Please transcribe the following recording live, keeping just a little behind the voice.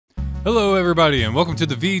Hello everybody and welcome to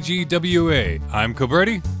the VGWA. I'm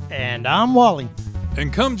Cobrettie. And I'm Wally.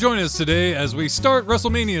 And come join us today as we start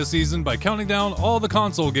WrestleMania season by counting down all the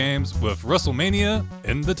console games with WrestleMania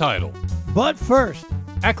in the title. But first,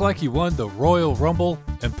 act like you won the Royal Rumble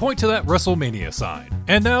and point to that WrestleMania sign.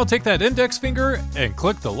 And now take that index finger and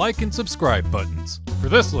click the like and subscribe buttons. For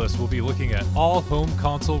this list, we'll be looking at all home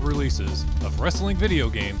console releases of wrestling video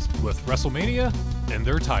games with WrestleMania in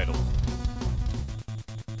their title.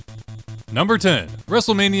 Number 10,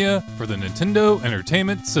 WrestleMania for the Nintendo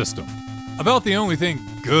Entertainment System. About the only thing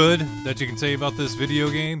good that you can say about this video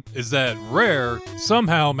game is that Rare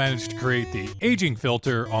somehow managed to create the aging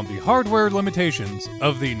filter on the hardware limitations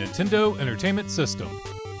of the Nintendo Entertainment System.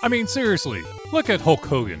 I mean, seriously, look at Hulk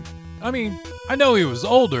Hogan. I mean, I know he was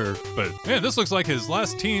older, but man, this looks like his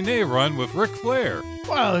last TNA run with Ric Flair.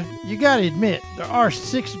 Well, you gotta admit, there are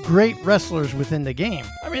 6 great wrestlers within the game.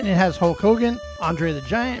 I mean, it has Hulk Hogan, Andre the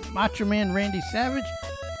Giant, Macho Man Randy Savage,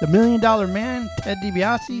 the $1 Million Man, Ted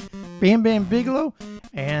DiBiase, Bam Bam Bigelow,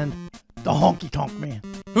 and the Honky Tonk Man.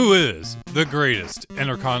 Who is the greatest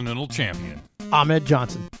Intercontinental Champion? Ahmed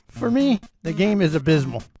Johnson. For me, the game is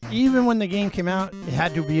abysmal. Even when the game came out, it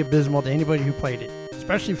had to be abysmal to anybody who played it,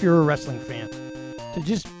 especially if you're a wrestling fan. To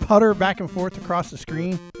just putter back and forth across the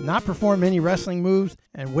screen, not perform any wrestling moves,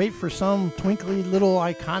 and wait for some twinkly little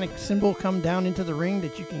iconic symbol come down into the ring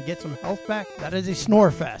that you can get some health back, that is a snore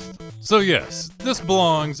fest. So yes, this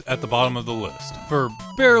belongs at the bottom of the list for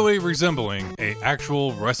barely resembling an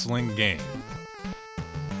actual wrestling game.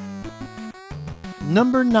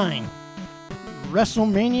 Number 9,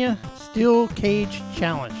 WrestleMania Steel Cage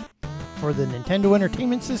Challenge for the Nintendo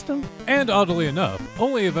Entertainment System. And oddly enough,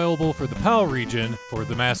 only available for the PAL region for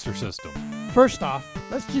the Master System. First off,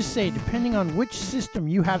 let's just say depending on which system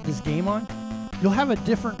you have this game on, you'll have a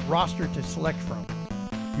different roster to select from.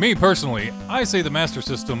 Me personally, I say the Master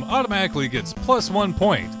System automatically gets +1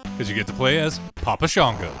 point because you get to play as Papa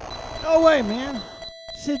Shango. No way, man.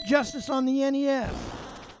 Sid Justice on the NES.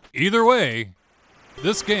 Either way,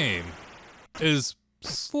 this game is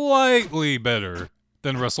slightly better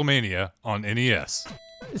than WrestleMania on NES.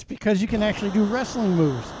 It's because you can actually do wrestling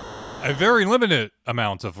moves. A very limited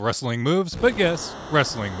amount of wrestling moves, but yes,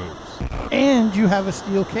 wrestling moves. And you have a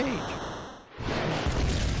steel cage.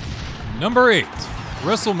 Number 8,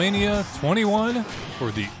 WrestleMania 21 for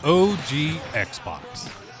the OG Xbox.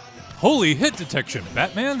 Holy hit detection,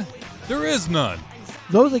 Batman! There is none.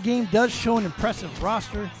 Though the game does show an impressive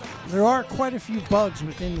roster, there are quite a few bugs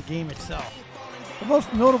within the game itself. The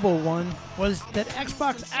most notable one was that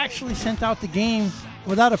Xbox actually sent out the game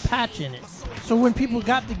without a patch in it. So when people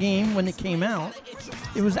got the game when it came out,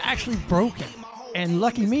 it was actually broken. And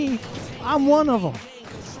lucky me, I'm one of them.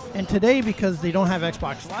 And today, because they don't have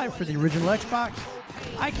Xbox Live for the original Xbox,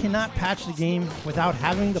 I cannot patch the game without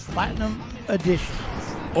having the Platinum Edition.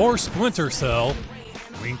 Or Splinter Cell.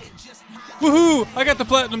 Wink. Woohoo! I got the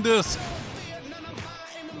Platinum Disc!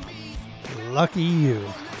 Lucky you.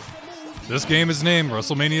 This game is named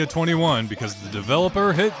WrestleMania 21 because the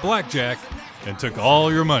developer hit blackjack and took all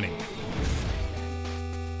your money.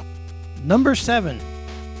 Number 7,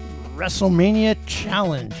 WrestleMania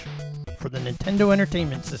Challenge for the Nintendo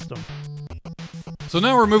Entertainment System. So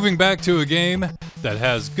now we're moving back to a game that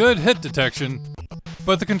has good hit detection,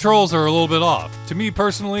 but the controls are a little bit off. To me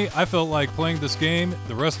personally, I felt like playing this game,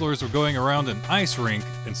 the wrestlers were going around an ice rink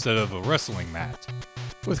instead of a wrestling mat.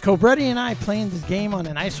 With Cobrettie and I playing this game on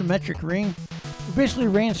an isometric ring, we basically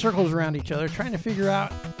ran circles around each other trying to figure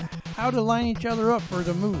out how to line each other up for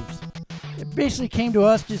the moves. It basically came to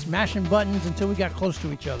us just mashing buttons until we got close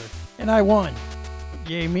to each other. And I won.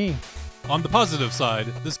 Yay me. On the positive side,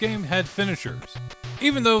 this game had finishers.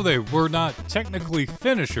 Even though they were not technically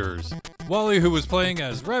finishers, Wally, who was playing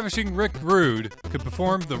as Ravishing Rick Rude, could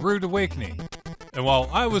perform the Rude Awakening. And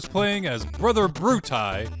while I was playing as Brother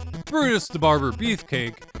Brutai, Brutus the Barber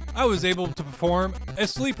Beefcake, I was able to perform a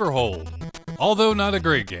sleeper hold. Although not a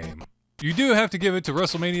great game. You do have to give it to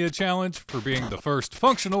WrestleMania Challenge for being the first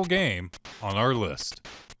functional game on our list.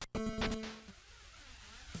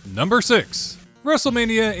 Number 6,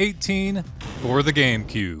 WrestleMania 18 for the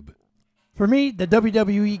GameCube. For me, the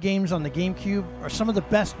WWE games on the GameCube are some of the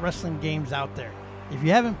best wrestling games out there. If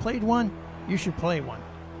you haven't played one, you should play one.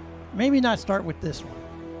 Maybe not start with this one.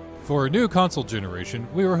 For a new console generation,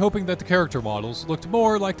 we were hoping that the character models looked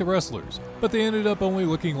more like the wrestlers, but they ended up only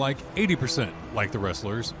looking like 80% like the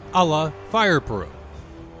wrestlers, a la Fire Pro.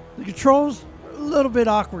 The controls are a little bit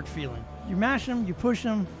awkward feeling. You mash them, you push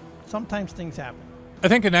them, sometimes things happen. I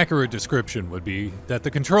think an accurate description would be that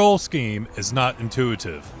the control scheme is not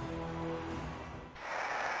intuitive.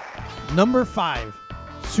 Number 5,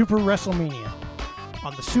 Super WrestleMania.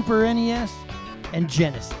 on the Super NES and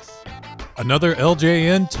Genesis. Another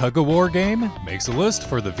LJN tug-of-war game makes a list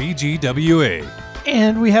for the VGWA.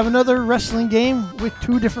 And we have another wrestling game with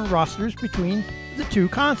 2 different rosters between the 2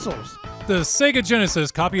 consoles. The Sega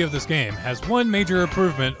Genesis copy of this game has one major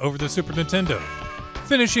improvement over the Super Nintendo: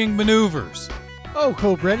 finishing maneuvers. Oh,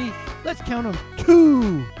 Cobrettie, let's count them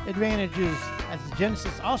 2 advantages, as the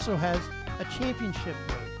Genesis also has a championship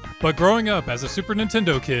mode. But growing up as a Super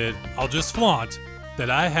Nintendo kid, I'll just flaunt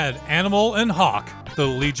that I had Animal and Hawk, the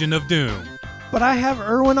Legion of Doom. But I have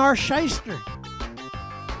Erwin R. Shyster.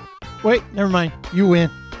 Wait, never mind. You win.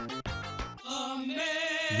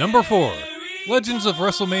 Number 4, Legends of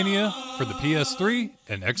WrestleMania for the PS3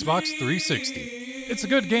 and Xbox 360. It's a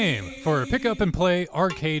good game for a pick-up-and-play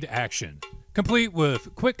arcade action, complete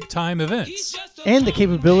with quick-time events. And the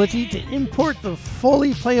capability to import the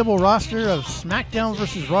fully playable roster of SmackDown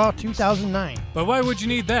vs. Raw 2009. But why would you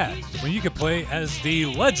need that when you could play as the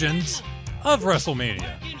legends of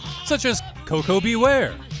WrestleMania, such as Coco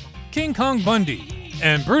Beware, King Kong Bundy,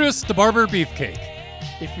 and Brutus the Barber Beefcake?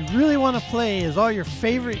 If you really want to play as all your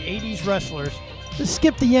favorite 80s wrestlers, just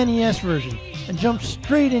skip the NES version and jump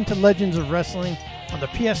straight into Legends of Wrestling on the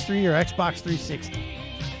PS3 or Xbox 360.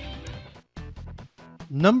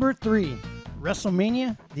 Number 3,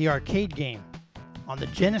 WrestleMania, the arcade game, on the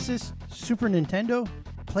Genesis, Super Nintendo,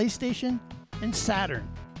 PlayStation, and Saturn.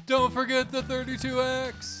 Don't forget the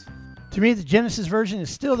 32X! To me, the Genesis version is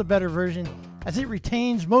still the better version, as it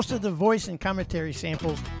retains most of the voice and commentary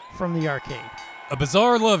samples from the arcade. A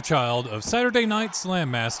bizarre love child of Saturday Night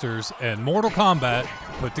Slam Masters and Mortal Kombat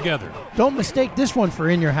put together. Don't mistake this one for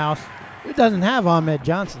In Your House. It doesn't have Ahmed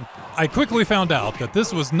Johnson. I quickly found out that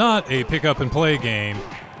this was not a pick-up-and-play game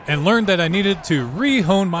and learned that I needed to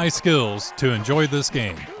re-hone my skills to enjoy this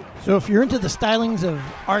game. So if you're into the stylings of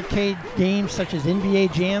arcade games such as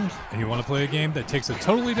NBA Jams, and you want to play a game that takes a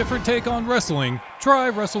totally different take on wrestling,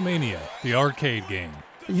 try WrestleMania, the arcade game.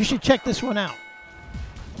 you should check this one out.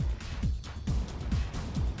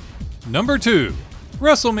 Number 2,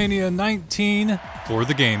 WrestleMania 19 for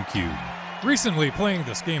the GameCube. Recently playing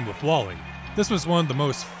this game with Wally, this was one of the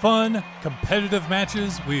most fun, competitive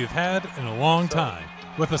matches we've had in a long time.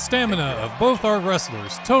 With the stamina of both our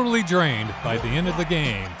wrestlers totally drained by the end of the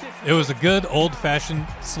game, it was a good old-fashioned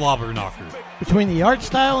slobber knocker. Between the art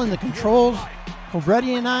style and the controls,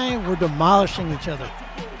 Cobrettie and I were demolishing each other.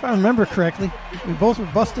 If I remember correctly, we both were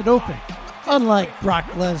busted open. Unlike Brock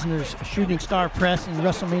Lesnar's shooting star press in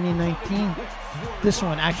WrestleMania 19, this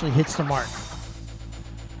one actually hits the mark.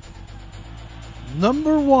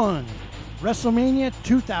 Number 1, WrestleMania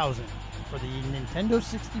 2000 for the Nintendo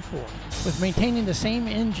 64. With maintaining the same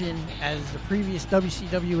engine as the previous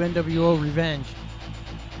WCW NWO Revenge,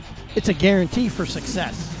 it's a guarantee for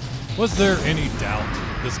success. Was there any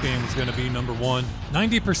doubt this game was going to be number 1?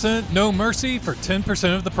 90% no mercy for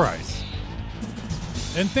 10% of the price.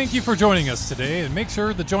 And thank you for joining us today, and make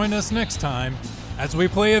sure to join us next time as we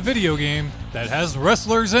play a video game that has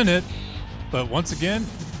wrestlers in it. But once again,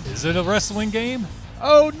 is it a wrestling game?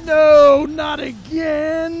 Oh no, not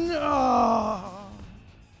again! Oh.